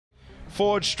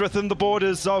forged within the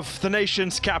borders of the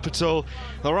nation's capital.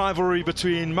 The rivalry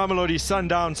between Mamelodi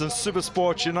Sundowns and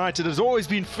SuperSport United has always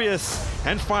been fierce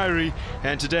and fiery,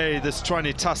 and today this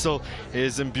Tshwane tussle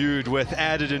is imbued with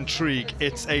added intrigue.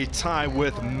 It's a tie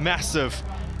with massive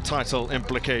title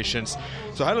implications.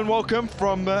 So hello and welcome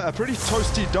from a pretty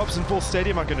toasty Dobsonville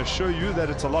Stadium. I can assure you that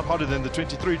it's a lot hotter than the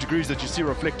 23 degrees that you see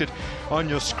reflected on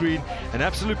your screen. An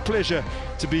absolute pleasure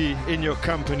to be in your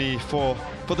company for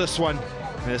this one.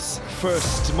 This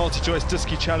first MultiChoice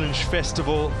Diski Challenge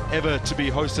Festival ever to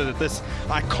be hosted at this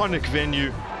iconic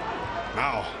venue.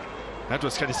 Wow, that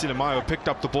was Kanisile Mayo, picked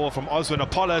up the ball from Oswin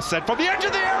Apollo, said from the edge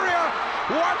of the area,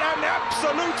 what an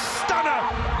absolute stunner!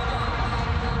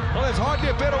 Well, there's hardly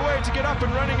a better way to get up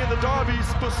and running in the derbies.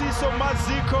 Spusiso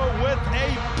Maziko with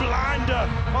a blinder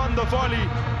on the volley.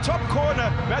 Top corner,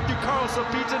 Matthew Carlson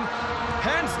beaten,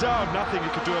 hands down, nothing you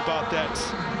could do about that.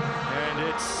 And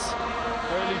it's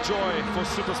early joy for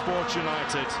SuperSport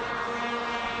United.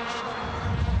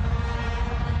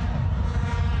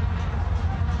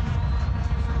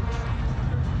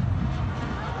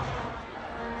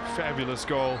 Fabulous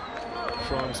goal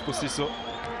from Spusiso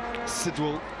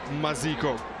Sidwell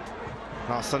Maziko.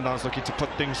 Now Sundowns looking to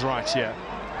put things right here.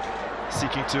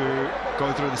 Seeking to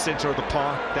go through the center of the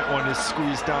park. That one is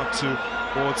squeezed out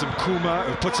towards Mkuma,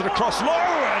 who puts it across low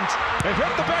and it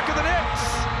hit the back of the net.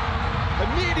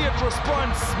 Immediate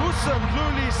response. Musa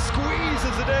Mluli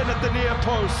squeezes it in at the near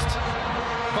post.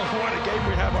 Oh, what a game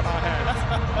we have on our hands.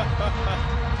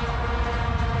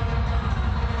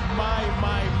 My.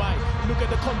 Look at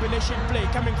the combination play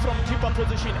coming from deeper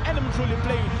position and Mluli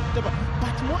playing.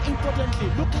 But more importantly,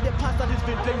 look at the pass that has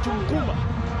been playing to Mkuma.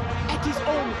 At his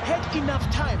own, had enough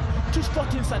time to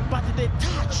spot inside, but the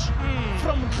touch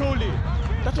from Mluli,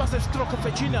 that was a stroke of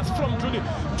a genius from Mluli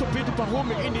to beat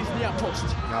Bahumi in his near post.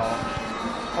 Now,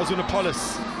 Oswin Apollo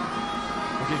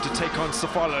looking to take on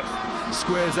Safala,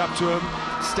 squares up to him,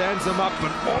 stands him up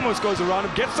and almost goes around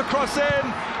him, gets the cross in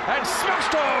and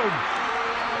smashed home!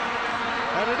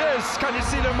 And it is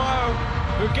Kanisile Mayo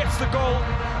who gets the goal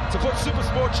to put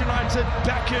SuperSport United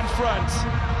back in front.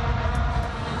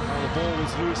 Well, the ball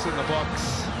was loose in the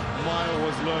box, Mayo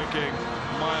was lurking,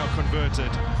 Mayo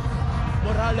converted.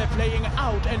 Morale playing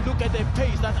out, and look at the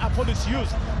pace that Apollo's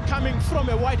used, coming from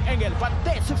a wide angle, but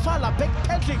there's Safala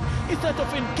backpedaling instead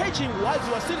of engaging while he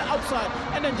was still outside,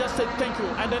 and then just said thank you,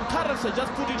 and then Carlson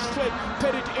just put it straight,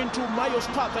 put it into Mayo's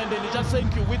path, and then he just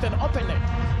thank you with an open net.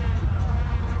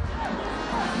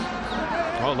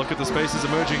 Oh, look at the spaces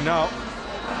emerging now.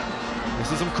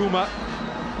 This is Mkuma.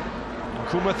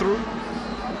 Mkuma through.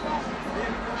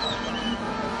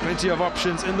 Plenty of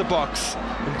options in the box.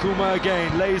 Mkuma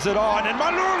again lays it on, and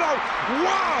Malula!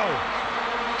 Wow!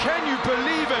 Can you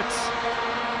believe it?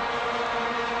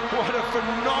 What a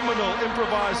phenomenal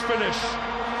improvised finish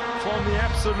from the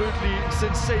absolutely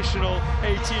sensational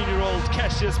 18-year-old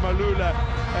Cassius Malula.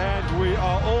 And we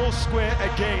are all square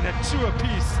again at 2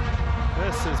 apiece.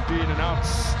 This has been an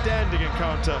outstanding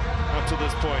encounter up to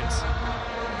this point.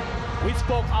 We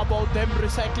spoke about them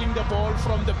recycling the ball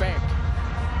from the back.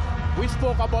 We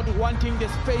spoke about wanting the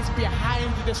space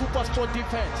behind the SuperSport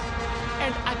defense.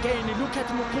 And again, look at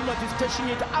Mkuma dispatching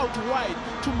it out wide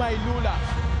to Mailula.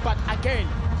 But again,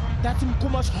 that's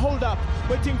Mkuma's hold up,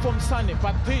 waiting for Msane.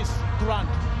 But this, Grant,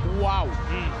 wow.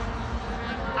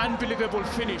 Unbelievable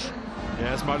finish.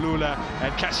 Yes, Malula,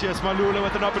 and Cassius Malula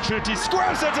with an opportunity,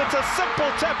 squares it, it's a simple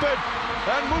tap-in,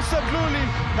 and Musa Mluli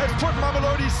has put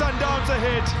Mamelodi Sundowns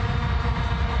ahead.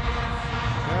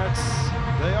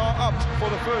 They are up for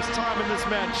the first time in this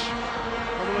match.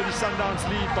 Mamelodi Sundowns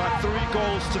lead by 3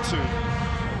 goals to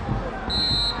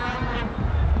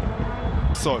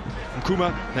 2. So,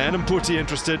 Mkuma and Mputi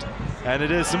interested, and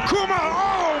it is Mkuma,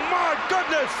 oh my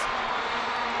goodness!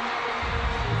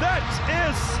 That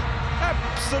is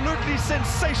absolutely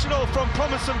sensational from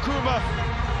Promise Mkuma.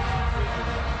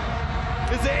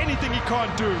 Is there anything he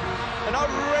can't do? An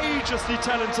outrageously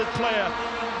talented player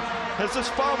has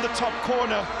just found the top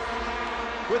corner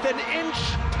with an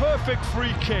inch perfect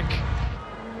free kick.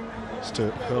 Just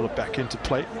to hurl it back into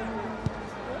play.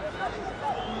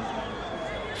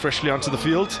 Freshly onto the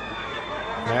field.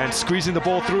 And squeezing the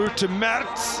ball through to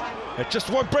Mertz. It just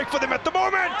won't break for them at the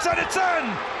moment, and it's in!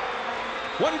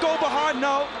 1 goal behind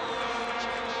now.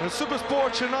 And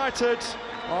SuperSport United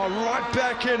are right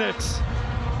back in it.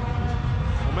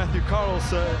 Well, Matthew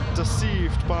Carlson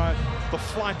deceived by the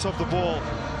flight of the ball.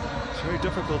 It's very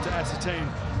difficult to ascertain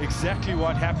exactly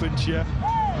what happened here.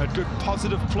 A good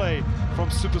positive play from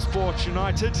SuperSport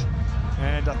United,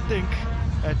 and I think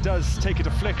it does take a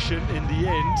deflection in the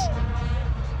end.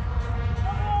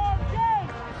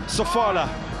 Safala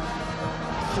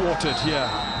thwarted here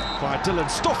by Dylan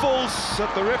Stoffels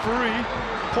at the referee,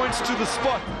 points to the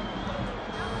spot.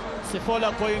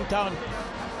 Sefola going down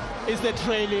is the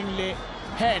trailing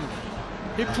hand.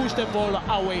 He pushed the ball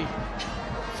away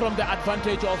from the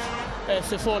advantage of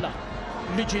Sefola.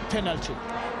 Legit penalty.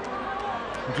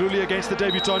 Mgluli against the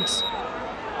debutants.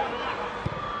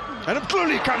 And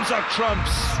Mgluli comes out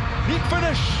trumps. Neat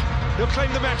finish. He'll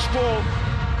claim the match ball.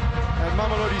 And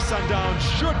Mamelodi Sundowns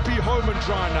should be home and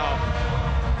dry now.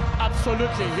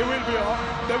 Absolutely.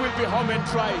 They will be home and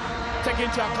dry. Take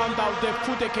into account that they've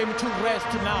put the game to rest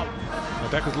now.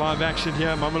 Back with live action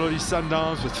here. Mamelodi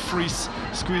Sundowns with Fries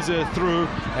squeezer through.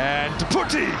 And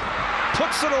Putti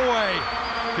puts it away.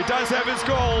 He does have his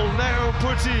goal. Now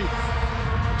Putti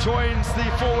joins the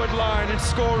forward line in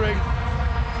scoring.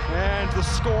 And the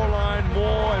scoreline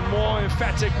more and more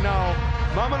emphatic now.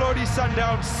 Mamelodi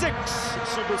Sundowns 6,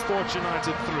 SuperSport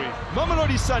United 3.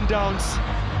 Mamelodi Sundowns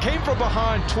came from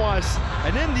behind twice,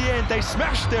 and in the end they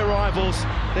smashed their rivals.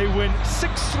 They win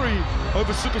 6-3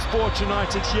 over SuperSport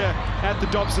United here at the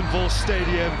Dobsonville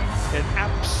Stadium. An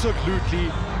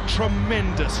absolutely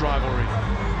tremendous rivalry.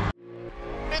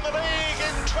 In the league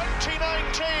in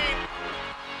 2019.